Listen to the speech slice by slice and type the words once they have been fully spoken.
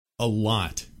A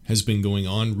lot has been going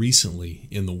on recently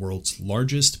in the world's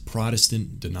largest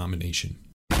Protestant denomination.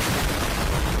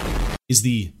 Is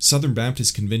the Southern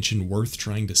Baptist Convention worth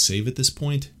trying to save at this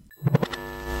point?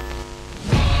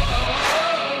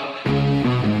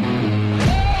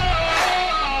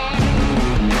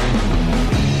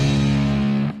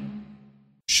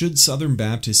 Should Southern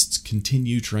Baptists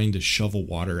continue trying to shovel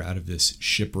water out of this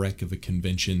shipwreck of a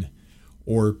convention,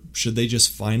 or should they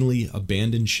just finally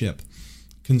abandon ship?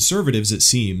 Conservatives, it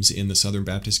seems, in the Southern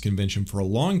Baptist Convention for a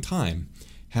long time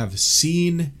have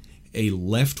seen a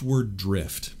leftward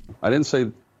drift. I didn't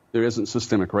say there isn't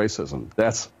systemic racism.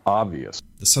 That's obvious.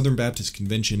 The Southern Baptist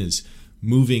Convention is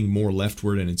moving more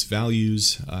leftward in its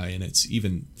values, in its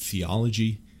even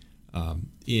theology,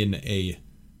 in a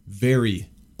very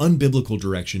unbiblical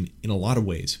direction in a lot of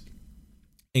ways.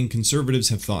 And conservatives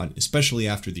have thought, especially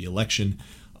after the election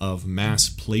of mass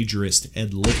plagiarist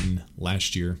Ed Litton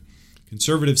last year,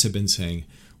 conservatives have been saying,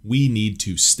 we need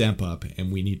to step up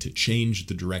and we need to change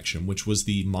the direction, which was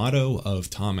the motto of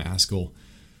Tom Ascol,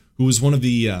 who was one of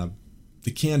the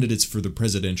candidates for the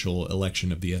presidential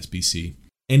election of the SBC,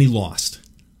 and he lost.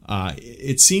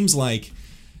 It seems like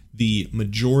the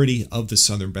majority of the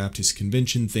Southern Baptist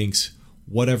Convention thinks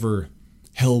whatever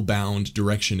hell-bound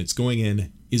direction it's going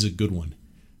in is a good one.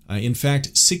 In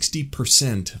fact,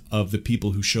 60% of the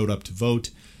people who showed up to vote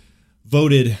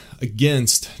voted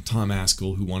against Tom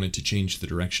Ascol, who wanted to change the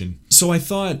direction. So I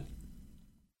thought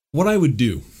what I would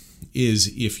do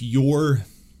is, if you're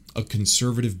a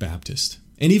conservative Baptist,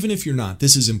 and even if you're not,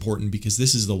 this is important because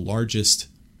this is the largest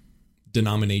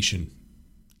denomination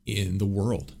in the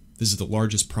world. This is the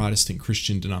largest Protestant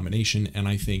Christian denomination, and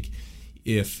I think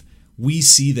if we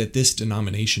see that this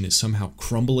denomination is somehow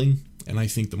crumbling, and I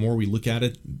think the more we look at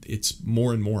it, it's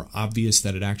more and more obvious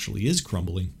that it actually is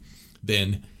crumbling,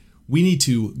 then we need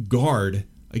to guard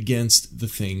against the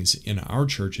things in our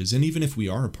churches. And even if we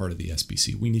are a part of the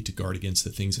SBC, we need to guard against the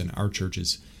things in our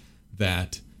churches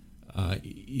that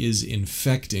is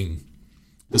infecting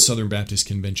the Southern Baptist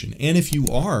Convention. And if you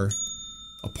are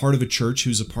a part of a church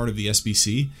who's a part of the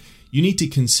SBC, you need to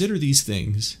consider these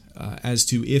things as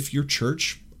to if your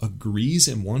church agrees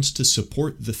and wants to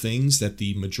support the things that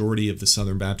the majority of the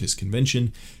Southern Baptist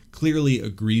Convention clearly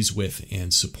agrees with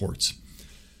and supports.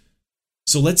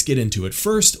 So let's get into it.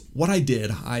 First, what I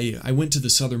did, I went to the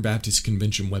Southern Baptist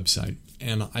Convention website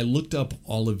and I looked up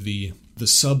all of the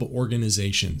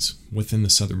sub-organizations within the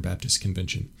Southern Baptist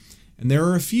Convention. And there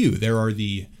are a few. There are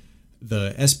the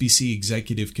SBC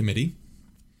Executive Committee.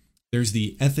 There's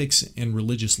the Ethics and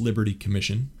Religious Liberty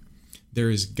Commission. There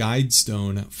is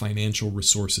Guidestone Financial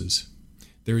Resources.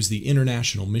 There is the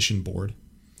International Mission Board.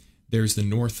 There's the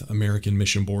North American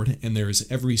Mission Board. And there is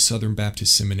every Southern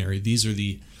Baptist Seminary. These are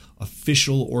the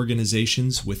official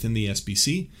organizations within the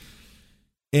SBC.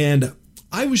 And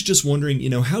I was just wondering,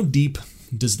 how deep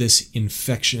does this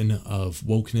infection of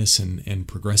wokeness and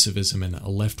progressivism and a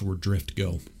leftward drift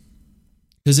go?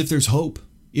 Because if there's hope,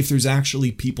 if there's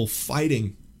actually people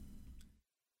fighting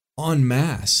en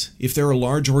masse, if there are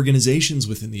large organizations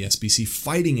within the SBC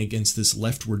fighting against this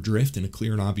leftward drift in a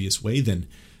clear and obvious way, then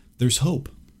there's hope.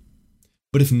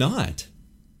 But if not,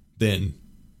 then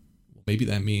maybe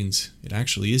that means it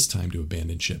actually is time to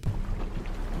abandon ship.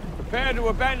 Prepare to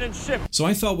abandon ship. So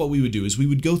I thought what we would do is we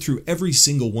would go through every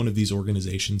single one of these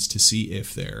organizations to see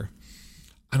if they're,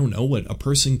 what a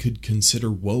person could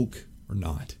consider woke or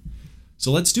not.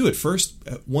 So let's do it. First,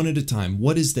 one at a time.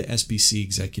 What is the SBC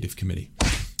Executive Committee?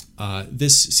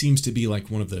 This seems to be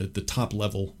like one of the top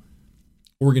level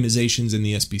organizations in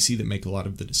the SBC that make a lot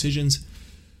of the decisions.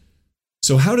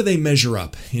 So how do they measure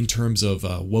up in terms of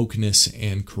wokeness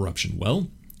and corruption? Well,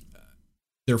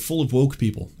 they're full of woke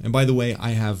people. And by the way,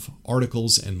 I have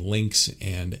articles and links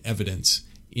and evidence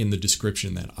in the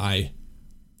description that I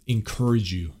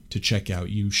encourage you to check out.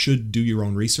 You should do your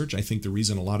own research. I think the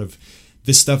reason a lot of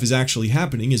this stuff is actually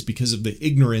happening is because of the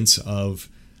ignorance of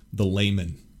the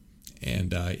layman.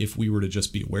 And if we were to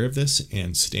just be aware of this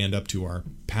and stand up to our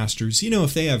pastors,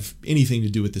 if they have anything to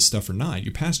do with this stuff or not,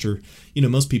 your pastor,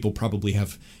 most people probably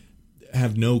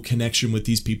have no connection with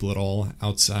these people at all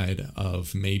outside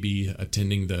of maybe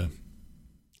attending the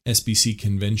SBC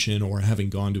convention or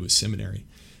having gone to a seminary.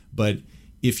 But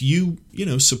if you,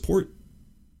 support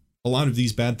a lot of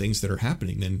these bad things that are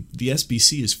happening, then the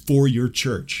SBC is for your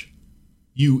church.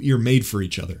 You're made for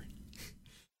each other.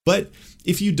 But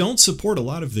if you don't support a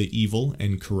lot of the evil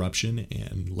and corruption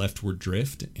and leftward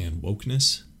drift and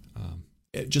wokeness,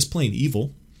 just plain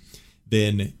evil,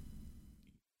 then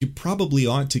you probably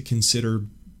ought to consider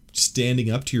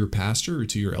standing up to your pastor or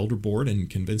to your elder board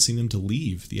and convincing them to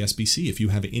leave the SBC if you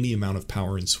have any amount of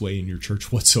power and sway in your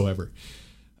church whatsoever.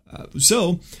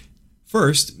 So,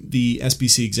 first, the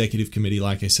SBC Executive Committee,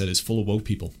 like I said, is full of woke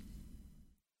people.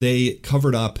 They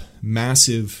covered up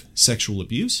massive sexual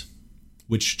abuse,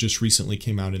 which just recently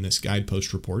came out in this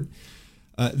Guidepost report.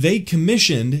 They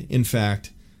commissioned, in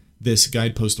fact, this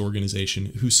Guidepost organization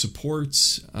who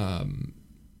supports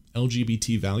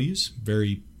LGBT values,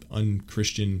 very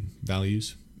un-Christian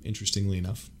values, interestingly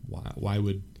enough. Why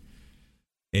would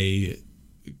a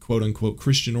quote-unquote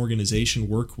Christian organization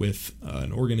work with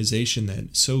an organization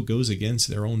that so goes against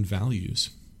their own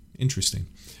values? Interesting.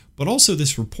 But also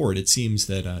this report, it seems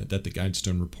that the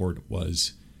Guidestone report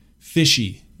was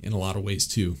fishy in a lot of ways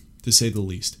too, to say the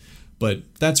least.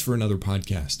 But that's for another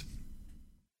podcast.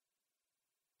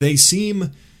 They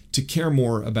seem to care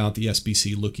more about the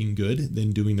SBC looking good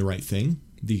than doing the right thing,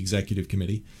 the executive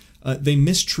committee. They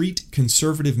mistreat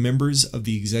conservative members of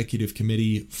the executive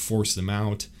committee, force them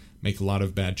out, make a lot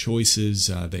of bad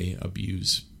choices. They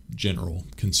abuse general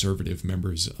conservative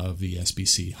members of the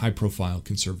SBC, high-profile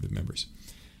conservative members.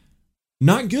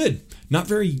 Not good. Not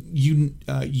very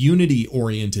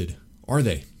unity-oriented, are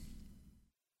they?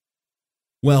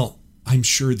 Well, I'm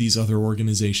sure these other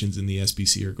organizations in the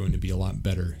SBC are going to be a lot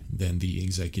better than the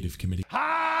executive committee.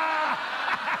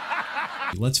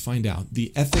 Let's find out.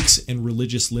 The Ethics and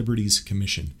Religious Liberties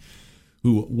Commission,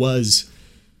 who was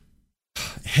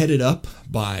headed up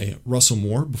by Russell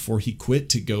Moore before he quit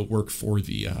to go work for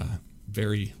the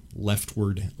very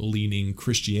leftward-leaning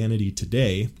Christianity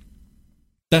Today.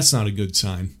 That's not a good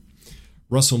sign.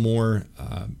 Russell Moore,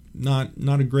 not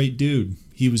a great dude.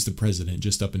 He was the president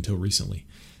just up until recently.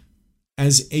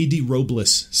 As A.D.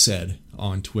 Robles said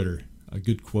on Twitter, a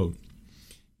good quote,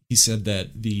 he said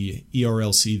that the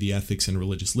ERLC, the Ethics and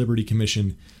Religious Liberty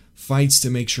Commission, fights to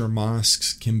make sure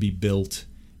mosques can be built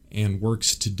and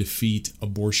works to defeat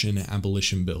abortion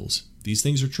abolition bills. These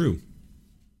things are true.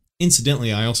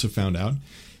 Incidentally, I also found out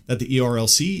that the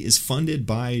ERLC is funded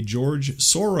by George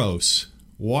Soros.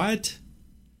 What?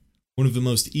 One of the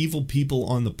most evil people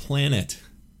on the planet.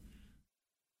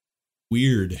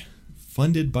 Weird.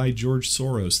 Funded by George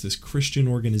Soros, this Christian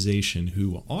organization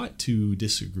who ought to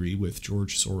disagree with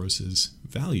George Soros's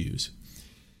values.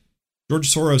 George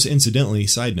Soros, incidentally,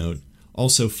 side note,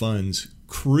 also funds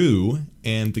Cru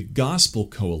and the Gospel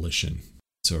Coalition.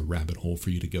 It's a rabbit hole for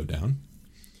you to go down.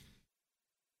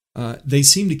 They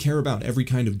seem to care about every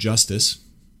kind of justice,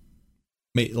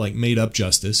 like made-up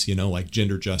justice, like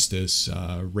gender justice,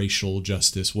 racial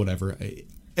justice, whatever.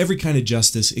 Every kind of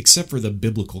justice except for the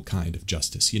biblical kind of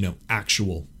justice,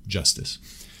 actual justice.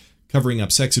 Covering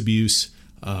up sex abuse,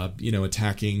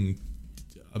 attacking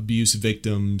abuse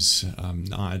victims,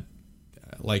 not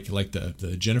like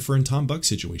the Jennifer and Tom Buck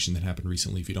situation that happened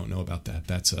recently. If you don't know about that,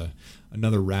 that's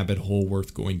another rabbit hole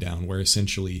worth going down, where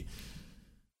essentially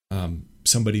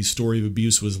somebody's story of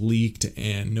abuse was leaked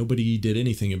and nobody did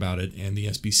anything about it, and the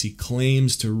SBC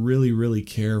claims to really, really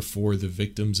care for the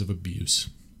victims of abuse.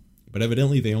 But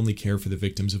evidently they only care for the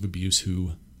victims of abuse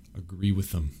who agree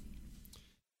with them.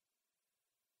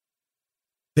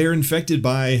 They're infected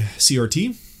by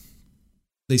CRT.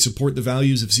 They support the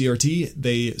values of CRT.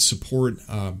 They support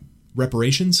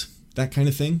reparations, that kind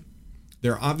of thing.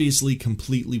 They're obviously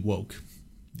completely woke,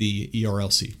 the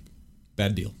ERLC.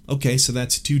 Bad deal. Okay, so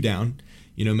that's 2 down.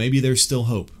 Maybe there's still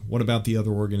hope. What about the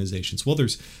other organizations? Well,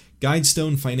 there's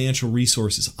Guidestone Financial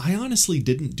Resources. I honestly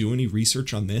didn't do any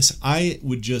research on this. I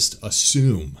would just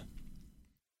assume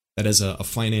that as a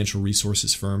financial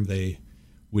resources firm, they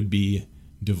would be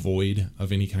devoid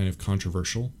of any kind of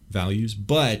controversial values.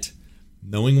 But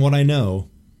knowing what I know,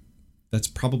 that's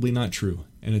probably not true.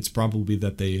 And it's probably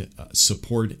that they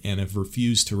support and have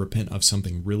refused to repent of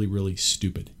something really, really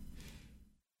stupid.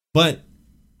 But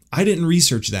I didn't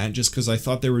research that just because I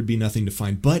thought there would be nothing to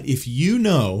find. But if you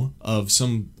know of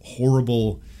some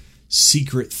horrible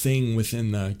secret thing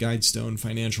within the Guidestone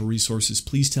Financial Resources,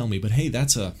 please tell me. But hey,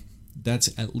 that's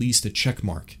at least a check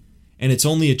mark. And it's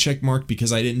only a check mark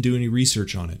because I didn't do any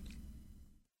research on it.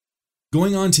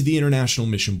 Going on to the International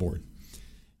Mission Board.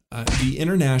 The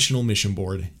International Mission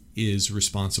Board is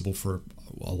responsible for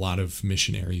a lot of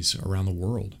missionaries around the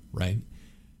world, right?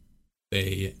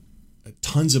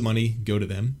 Tons of money go to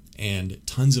them, and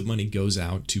tons of money goes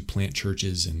out to plant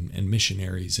churches and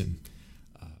missionaries and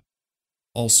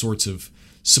all sorts of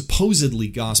supposedly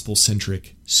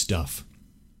gospel-centric stuff.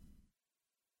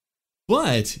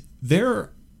 But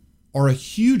there are a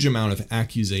huge amount of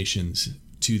accusations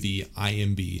to the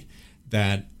IMB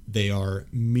that they are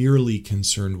merely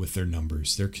concerned with their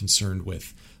numbers. They're concerned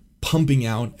with pumping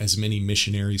out as many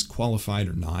missionaries, qualified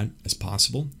or not, as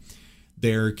possible.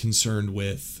 They're concerned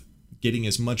with getting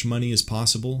as much money as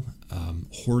possible,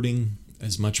 hoarding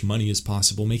as much money as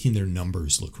possible, making their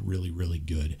numbers look really, really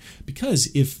good. Because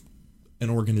if an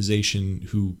organization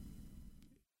who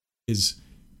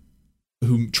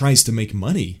tries to make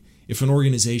money, if an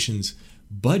organization's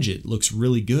budget looks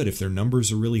really good, if their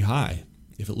numbers are really high,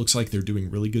 if it looks like they're doing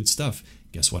really good stuff,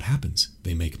 guess what happens?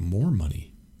 They make more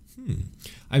money.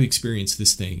 I've experienced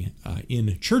this thing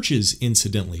in churches,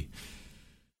 incidentally,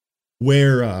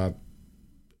 where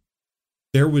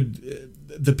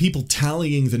the people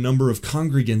tallying the number of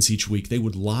congregants each week, they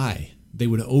would lie. They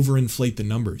would overinflate the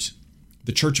numbers.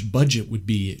 The church budget would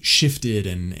be shifted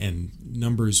and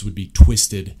numbers would be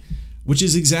twisted, which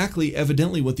is exactly,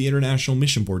 evidently, what the International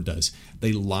Mission Board does.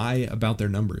 They lie about their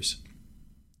numbers.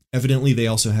 Evidently, they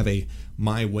also have a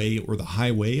my way or the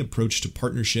highway approach to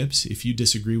partnerships. If you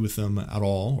disagree with them at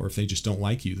all, or if they just don't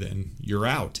like you, then you're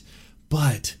out.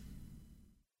 But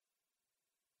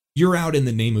you're out in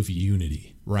the name of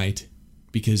unity, right?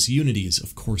 Because unity is,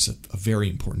 of course, a very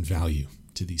important value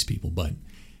to these people. But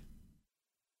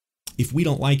if we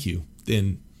don't like you,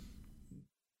 then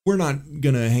we're not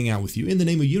going to hang out with you in the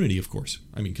name of unity, of course.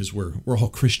 I mean, because we're all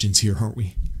Christians here, aren't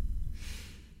we?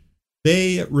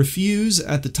 They refuse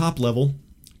at the top level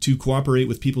to cooperate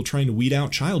with people trying to weed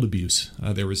out child abuse.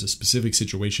 There was a specific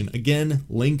situation, again,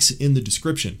 links in the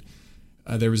description.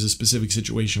 There was a specific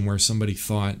situation where somebody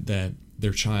thought that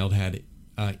their child had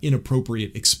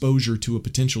inappropriate exposure to a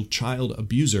potential child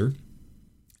abuser,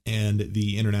 and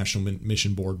the International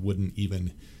Mission Board wouldn't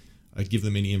even give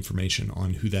them any information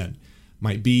on who that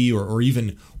might be, or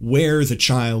even where the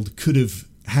child could have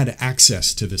had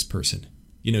access to this person.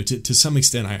 You know, to some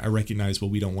extent, I recognize, well,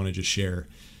 we don't want to just share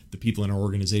the people in our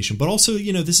organization, but also,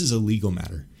 you know, this is a legal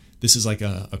matter. This is like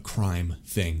a crime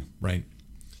thing, right?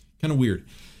 Kind of weird.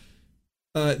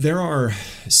 There are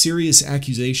serious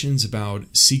accusations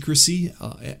about secrecy.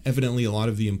 Evidently, a lot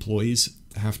of the employees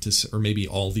have to, or maybe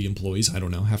all the employees, I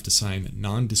don't know, have to sign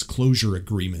non-disclosure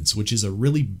agreements, which is a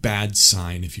really bad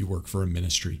sign if you work for a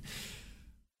ministry,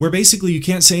 where basically you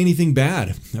can't say anything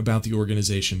bad about the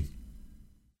organization.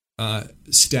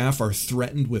 Staff are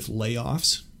threatened with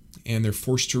layoffs, and they're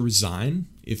forced to resign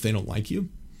if they don't like you.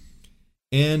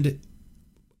 And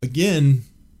again,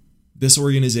 this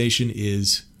organization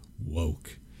is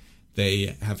woke.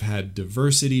 They have had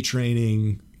diversity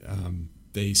training.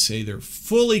 They say they're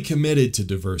fully committed to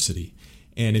diversity.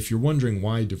 And if you're wondering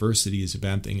why diversity is a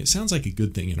bad thing, it sounds like a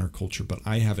good thing in our culture, but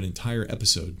I have an entire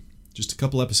episode, just a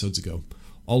couple episodes ago,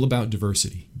 all about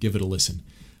diversity. Give it a listen.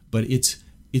 But it's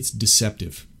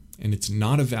deceptive. And it's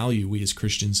not a value we as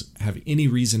Christians have any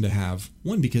reason to have.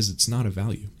 One, because it's not a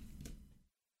value.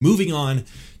 Moving on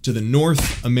to the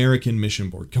North American Mission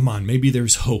Board. Come on, maybe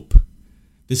there's hope.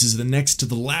 This is the next to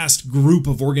the last group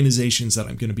of organizations that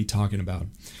I'm going to be talking about.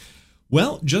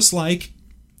 Well, just like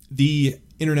the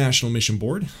International Mission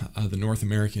Board, the North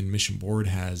American Mission Board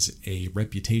has a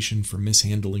reputation for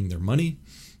mishandling their money,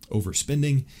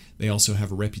 overspending. They also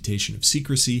have a reputation of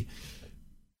secrecy.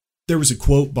 There was a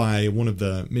quote by one of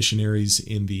the missionaries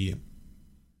in the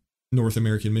North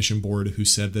American Mission Board who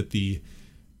said that the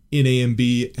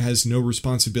NAMB has no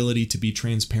responsibility to be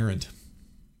transparent.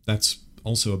 That's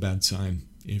also a bad sign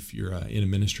if you're in a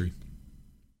ministry.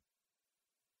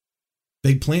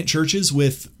 They plant churches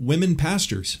with women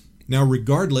pastors. Now,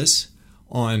 regardless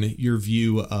on your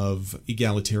view of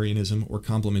egalitarianism or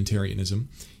complementarianism,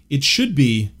 it should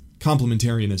be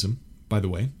complementarianism, by the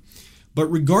way. But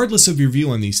regardless of your view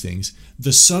on these things,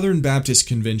 the Southern Baptist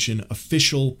Convention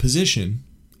official position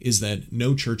is that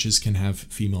no churches can have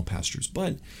female pastors,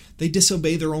 but they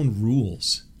disobey their own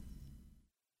rules,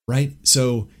 right?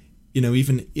 So, you know,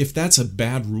 even if that's a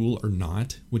bad rule or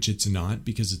not, which it's not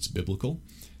because it's biblical,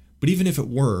 but even if it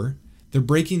were, they're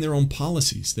breaking their own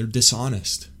policies. They're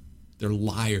dishonest. They're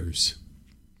liars.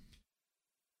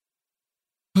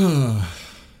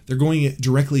 They're going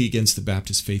directly against the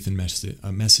Baptist faith and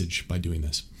message by doing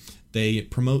this. They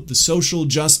promote the social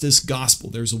justice gospel.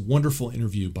 There's a wonderful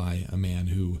interview by a man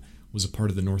who was a part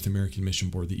of the North American Mission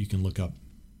Board that you can look up.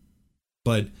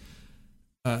 But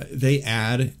they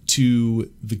add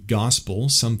to the gospel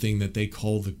something that they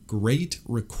call the Great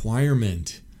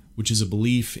Requirement, which is a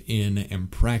belief in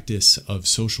and practice of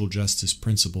social justice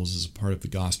principles as a part of the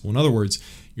gospel. In other words,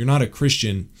 you're not a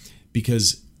Christian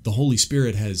because the Holy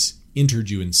Spirit has entered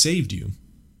you and saved you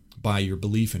by your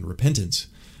belief and repentance,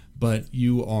 but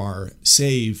you are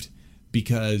saved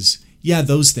because, yeah,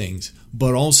 those things,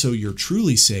 but also you're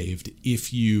truly saved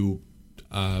if you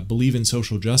believe in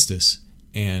social justice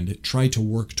and try to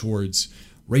work towards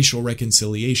racial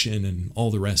reconciliation and all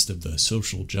the rest of the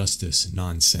social justice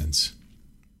nonsense.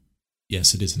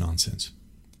 Yes, it is nonsense.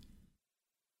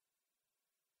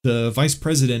 The vice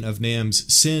president of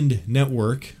NAM's Send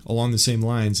Network, along the same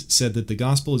lines, said that the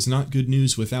gospel is not good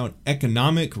news without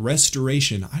economic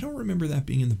restoration. I don't remember that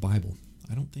being in the Bible.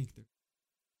 I don't think there.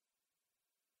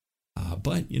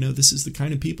 But, this is the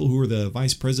kind of people who are the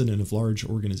vice president of large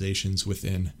organizations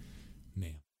within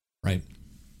NAM, right?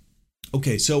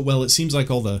 Okay, so, it seems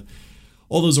like all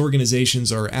those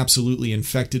organizations are absolutely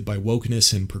infected by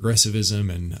wokeness and progressivism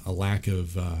and a lack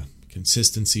of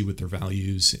consistency with their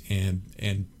values, and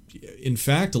in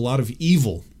fact, a lot of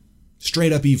evil,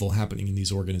 straight up evil happening in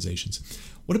these organizations.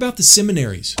 What about the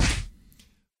seminaries?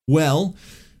 Well,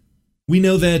 we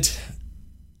know that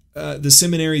the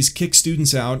seminaries kick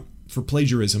students out for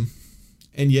plagiarism,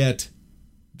 and yet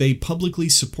they publicly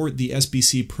support the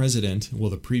SBC president,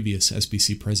 the previous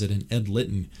SBC president, Ed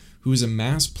Litton, who is a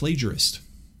mass plagiarist.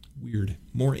 Weird.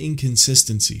 More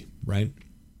inconsistency, right?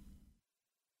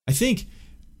 I think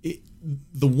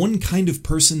the one kind of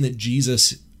person that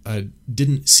Jesus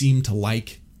didn't seem to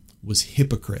like was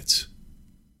hypocrites.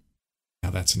 Now,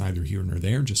 that's neither here nor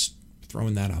there, just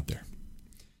throwing that out there.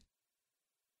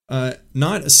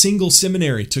 Not a single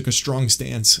seminary took a strong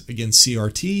stance against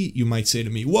CRT. You might say to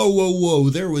me, whoa,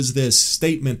 there was this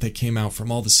statement that came out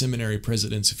from all the seminary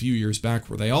presidents a few years back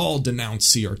where they all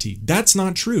denounced CRT. That's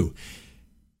not true.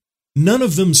 None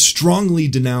of them strongly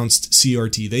denounced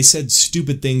CRT. They said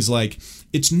stupid things like,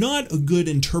 it's not a good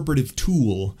interpretive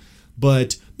tool,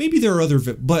 but maybe there are other,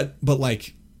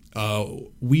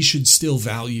 we should still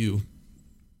value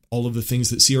all of the things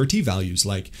that CRT values,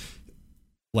 there's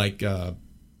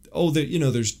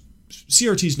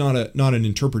CRT is not an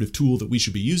interpretive tool that we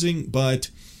should be using, but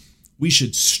we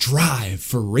should strive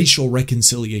for racial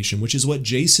reconciliation, which is what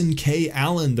Jason K.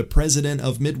 Allen, the president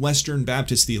of Midwestern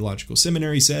Baptist Theological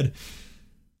Seminary, said,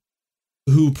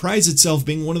 who prides itself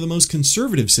being one of the most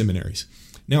conservative seminaries.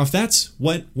 Now, if that's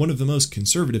what one of the most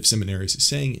conservative seminaries is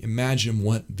saying, imagine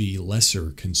what the lesser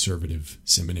conservative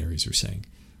seminaries are saying.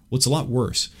 Well, it's a lot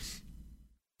worse.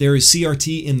 There is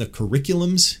CRT in the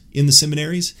curriculums in the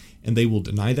seminaries, and they will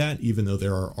deny that, even though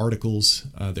there are articles,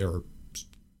 there are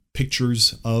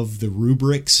pictures of the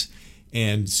rubrics,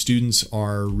 and students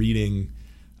are reading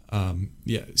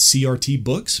CRT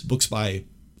books by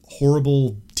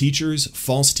horrible teachers,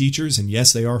 false teachers, and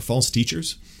yes, they are false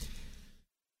teachers.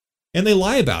 And they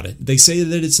lie about it. They say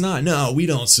that it's not. No, we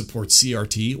don't support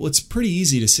CRT. Well, it's pretty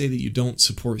easy to say that you don't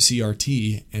support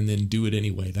CRT and then do it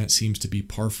anyway. That seems to be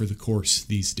par for the course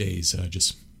these days,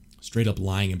 just straight up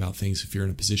lying about things if you're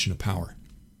in a position of power.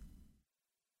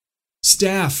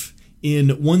 Staff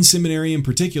in one seminary in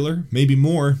particular, maybe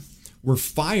more, were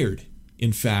fired,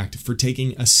 in fact, for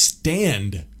taking a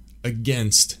stand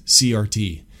against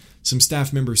CRT. Some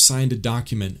staff members signed a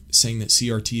document saying that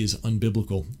CRT is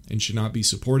unbiblical and should not be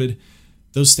supported.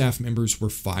 Those staff members were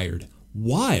fired,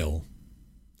 while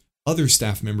other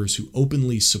staff members who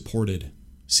openly supported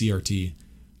CRT,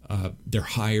 they're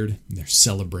hired and they're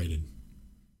celebrated.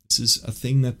 This is a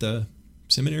thing that the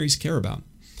seminaries care about.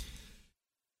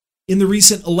 In the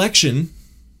recent election,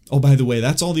 oh, by the way,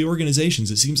 that's all the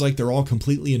organizations. It seems like they're all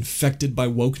completely infected by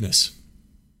wokeness.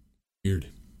 Weird.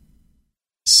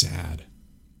 Sad.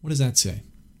 What does that say?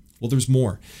 Well, there's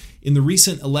more. In the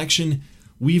recent election,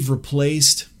 we've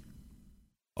replaced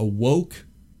a woke,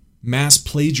 mass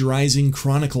plagiarizing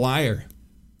chronic liar,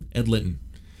 Ed Litton,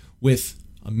 with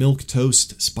a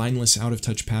milquetoast, spineless,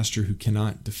 out-of-touch pastor who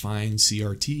cannot define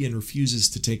CRT and refuses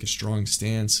to take a strong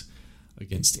stance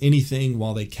against anything,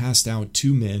 while they cast out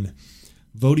two men,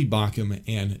 Voddie Baucham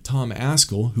and Tom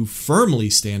Ascol, who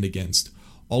firmly stand against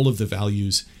all of the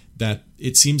values that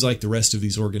it seems like the rest of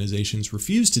these organizations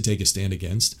refuse to take a stand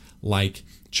against, like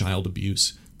child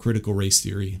abuse, critical race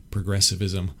theory,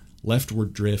 progressivism,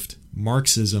 leftward drift,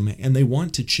 Marxism, and they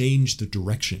want to change the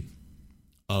direction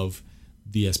of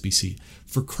the SBC.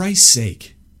 For Christ's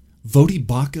sake, Voddie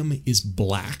Baucham is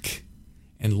black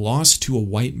and lost to a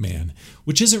white man,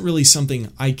 which isn't really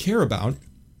something I care about,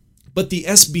 but the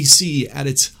SBC at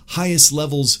its highest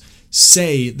levels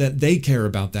say that they care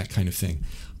about that kind of thing.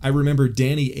 I remember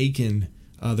Danny Akin,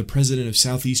 the president of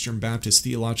Southeastern Baptist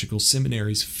Theological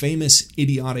Seminary's famous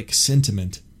idiotic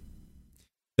sentiment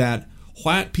that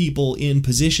white people in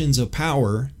positions of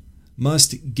power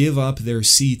must give up their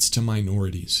seats to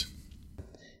minorities.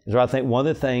 So I think one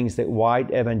of the things that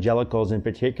white evangelicals in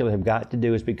particular have got to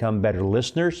do is become better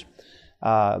listeners.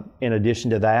 In addition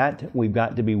to that, we've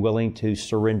got to be willing to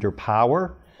surrender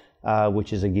power,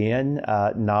 which is, again,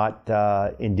 not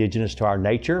indigenous to our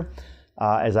nature.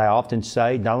 As I often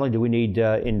say, not only do we need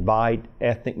to invite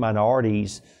ethnic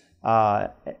minorities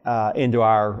into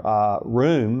our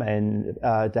room and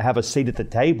to have a seat at the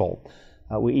table,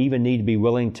 We even need to be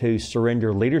willing to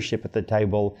surrender leadership at the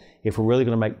table if we're really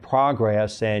going to make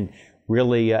progress and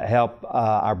really help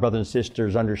our brothers and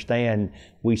sisters understand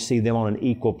we see them on an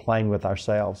equal plane with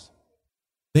ourselves.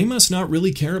 They must not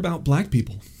really care about black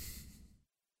people.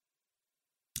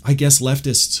 I guess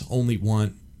leftists only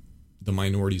want the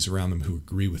minorities around them who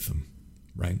agree with them,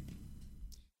 right?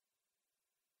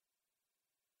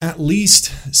 At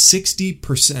least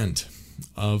 60%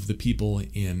 of the people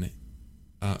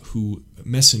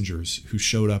messengers who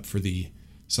showed up for the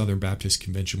Southern Baptist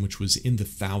Convention, which was in the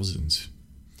thousands,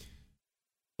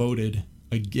 voted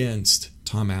against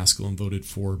Tom Ascol and voted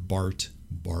for Bart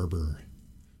Barber,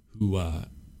 who,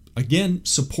 again,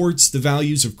 supports the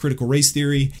values of critical race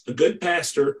theory. A good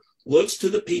pastor looks to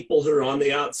the people who are on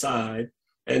the outside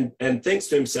and thinks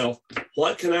to himself,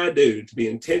 what can I do to be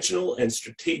intentional and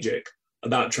strategic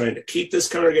about trying to keep this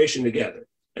congregation together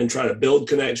and try to build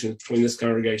connections between this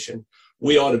congregation?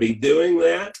 We ought to be doing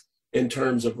that in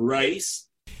terms of race.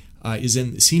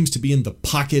 Seems to be in the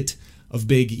pocket of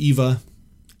Big Eva.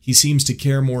 He seems to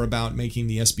care more about making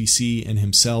the SBC and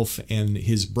himself and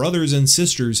his brothers and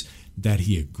sisters that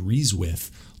he agrees with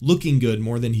looking good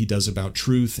more than he does about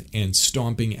truth and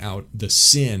stomping out the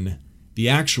sin, the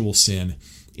actual sin,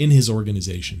 in his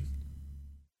organization.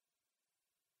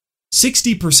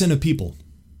 60% of people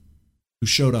who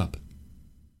showed up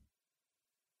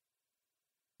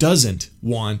doesn't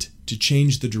want to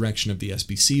change the direction of the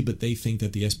SBC, but they think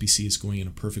that the SBC is going in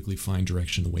a perfectly fine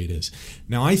direction the way it is.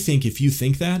 Now, I think if you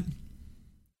think that,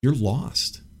 you're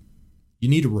lost. You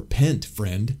need to repent,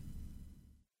 friend.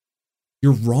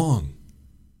 You're wrong.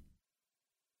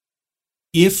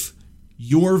 If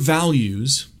your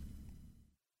values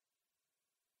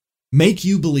make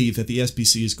you believe that the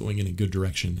SBC is going in a good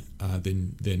direction,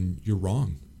 then you're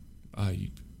wrong.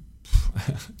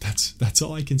 That's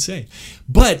all I can say.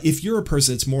 But if you're a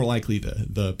person, it's more likely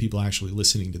the people actually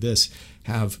listening to this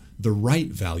have the right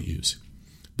values.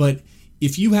 But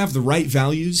if you have the right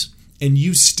values and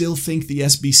you still think the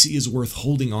SBC is worth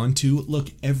holding on to, look,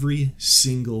 every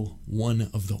single one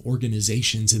of the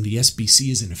organizations in the SBC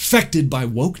is affected by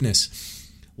wokeness.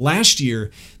 Last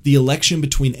year, the election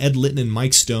between Ed Litton and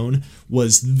Mike Stone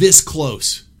was this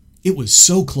close. It was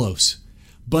so close.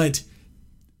 But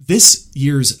this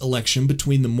year's election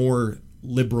between the more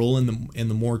liberal and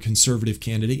the more conservative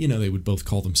candidate, they would both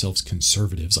call themselves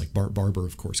conservatives. Like Bart Barber,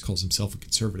 of course, calls himself a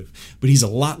conservative. But he's a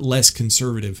lot less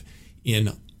conservative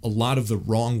in a lot of the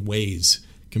wrong ways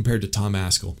compared to Tom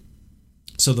Ascol.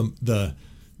 So the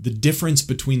difference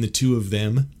between the two of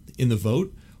them in the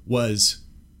vote was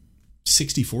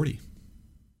 60-40.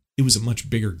 It was a much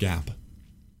bigger gap.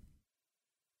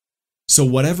 So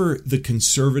whatever the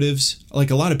conservatives,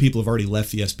 like a lot of people have already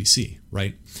left the SBC,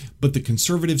 right? But the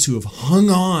conservatives who have hung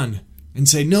on and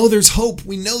say, no, there's hope.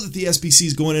 We know that the SBC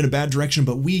is going in a bad direction,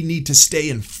 but we need to stay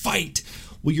and fight.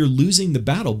 Well, you're losing the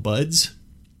battle, buds.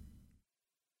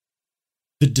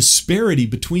 The disparity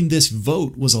between this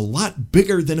vote was a lot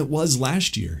bigger than it was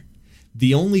last year.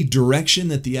 The only direction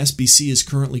that the SBC is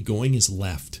currently going is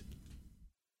left.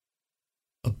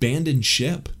 Abandon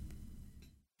ship.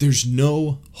 There's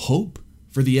no hope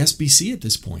for the SBC at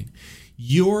this point.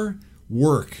 Your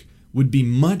work would be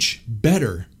much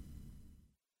better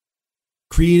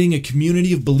creating a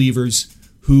community of believers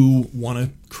who want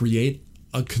to create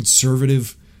a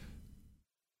conservative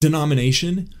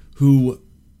denomination who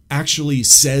actually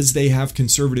says they have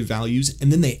conservative values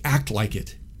and then they act like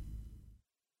it.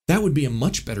 That would be a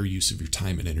much better use of your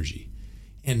time and energy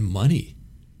and money.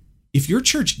 If your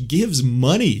church gives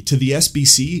money to the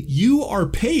SBC, you are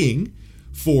paying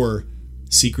for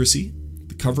secrecy,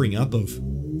 the covering up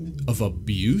of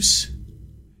abuse.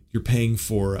 You're paying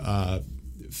for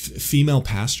female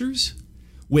pastors,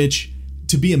 which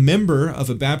to be a member of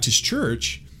a Baptist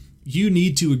church, you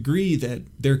need to agree that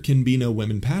there can be no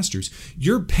women pastors.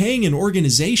 You're paying an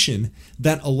organization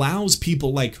that allows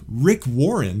people like Rick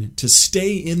Warren to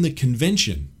stay in the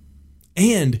convention,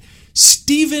 and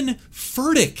Stephen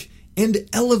Furtick and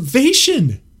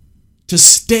Elevation to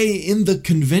stay in the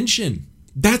convention.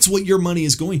 That's what your money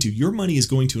is going to. Your money is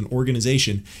going to an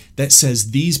organization that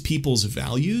says these people's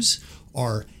values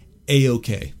are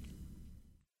A-okay.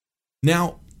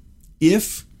 Now,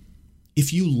 if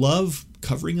you love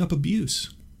covering up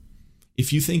abuse,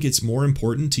 if you think it's more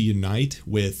important to unite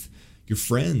with your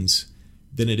friends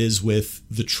than it is with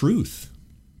the truth,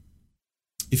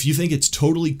 if you think it's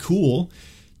totally cool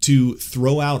to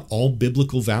throw out all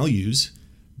biblical values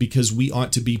because we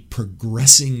ought to be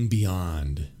progressing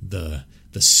beyond the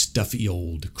stuffy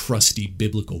old crusty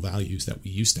biblical values that we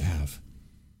used to have,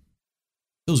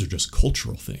 those are just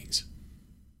cultural things,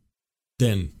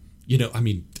 then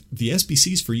The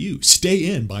SBC's for you. Stay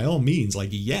in by all means.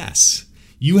 Yes,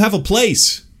 you have a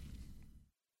place.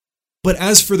 But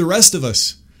as for the rest of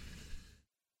us,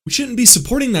 we shouldn't be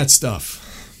supporting that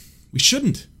stuff. We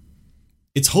shouldn't.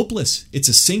 It's hopeless. It's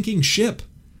a sinking ship.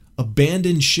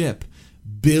 Abandon ship.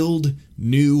 Build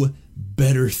new,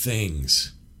 better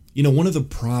things. One of the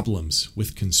problems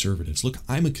with conservatives, look,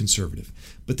 I'm a conservative,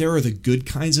 but there are the good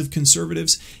kinds of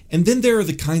conservatives, and then there are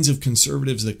the kinds of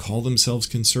conservatives that call themselves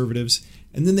conservatives,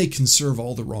 and then they conserve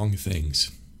all the wrong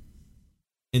things.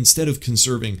 Instead of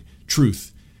conserving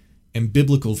truth and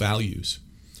biblical values,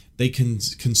 they can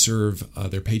conserve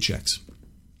their paychecks.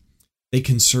 They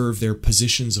conserve their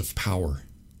positions of power.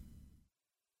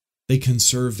 They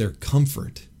conserve their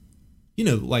comfort.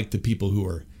 Like the people who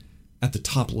are at the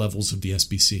top levels of the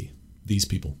SBC, these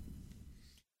people.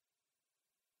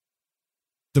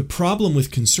 The problem with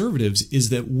conservatives is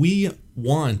that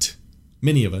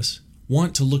many of us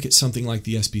want to look at something like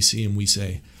the SBC and we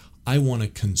say, I want to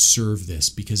conserve this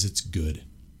because it's good.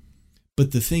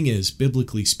 But the thing is,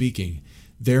 biblically speaking,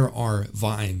 there are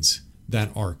vines that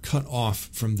are cut off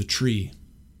from the tree.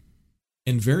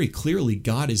 And very clearly,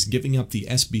 God is giving up the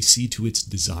SBC to its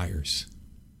desires.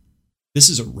 This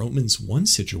is a Romans 1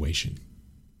 situation.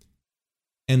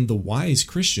 And the wise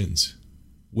Christians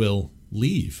will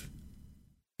leave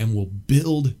and will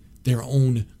build their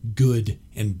own good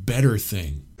and better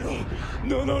thing.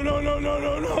 No.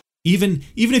 Even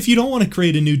if you don't want to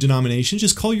create a new denomination,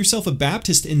 just call yourself a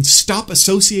Baptist and stop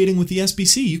associating with the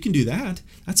SBC. You can do that.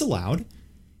 That's allowed.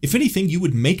 If anything, you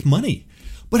would make money.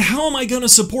 But how am I going to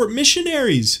support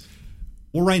missionaries?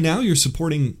 Well, right now you're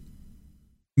supporting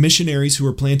missionaries who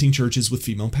are planting churches with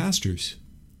female pastors.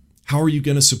 How are you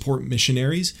going to support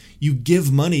missionaries? You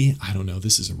give money. I don't know,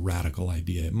 this is a radical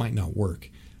idea. It might not work,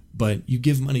 but you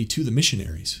give money to the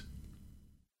missionaries.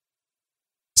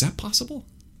 Is that possible?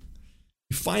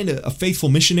 You find a faithful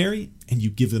missionary and you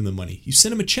give them the money. You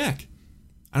send them a check.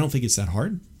 I don't think it's that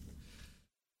hard.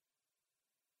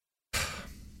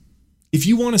 If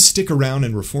you want to stick around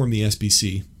and reform the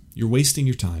SBC, you're wasting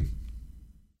your time.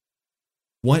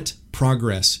 What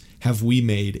progress have we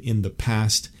made in the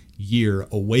past year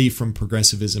away from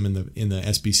progressivism in the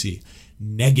SBC?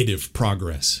 Negative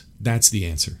progress. That's the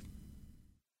answer.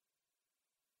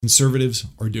 Conservatives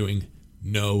are doing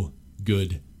no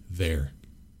good there.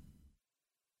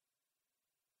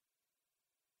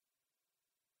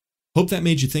 Hope that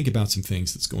made you think about some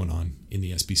things that's going on in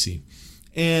the SBC.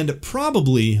 And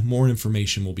probably more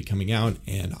information will be coming out,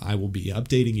 and I will be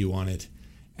updating you on it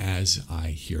as I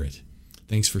hear it.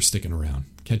 Thanks for sticking around.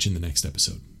 Catch you in the next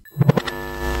episode.